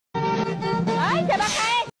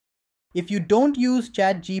If you don't use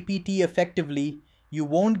ChatGPT effectively, you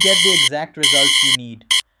won't get the exact results you need.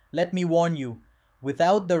 Let me warn you,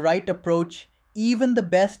 without the right approach, even the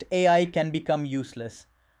best AI can become useless.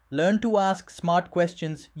 Learn to ask smart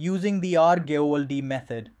questions using the R.G.O.L.D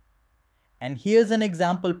method. And here's an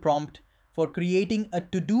example prompt for creating a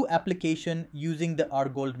to-do application using the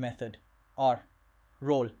R.G.O.L.D method. R.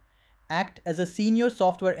 Role. Act as a senior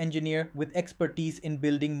software engineer with expertise in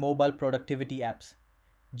building mobile productivity apps.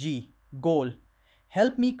 G. Goal.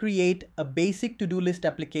 Help me create a basic to-do list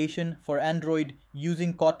application for Android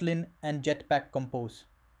using Kotlin and Jetpack Compose.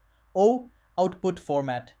 O. Output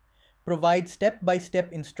format. Provide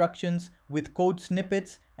step-by-step instructions with code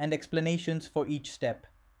snippets and explanations for each step.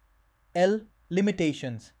 L.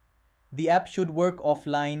 Limitations. The app should work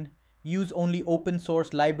offline, use only open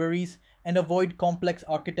source libraries, and avoid complex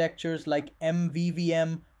architectures like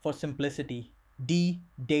MVVM for simplicity. D.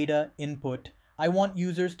 Data input. I want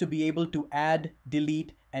users to be able to add,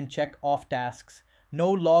 delete, and check off tasks.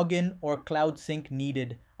 No login or cloud sync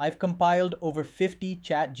needed. I've compiled over 50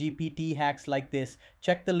 ChatGPT hacks like this.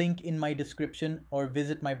 Check the link in my description or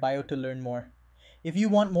visit my bio to learn more. If you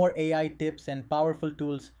want more AI tips and powerful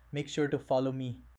tools, make sure to follow me.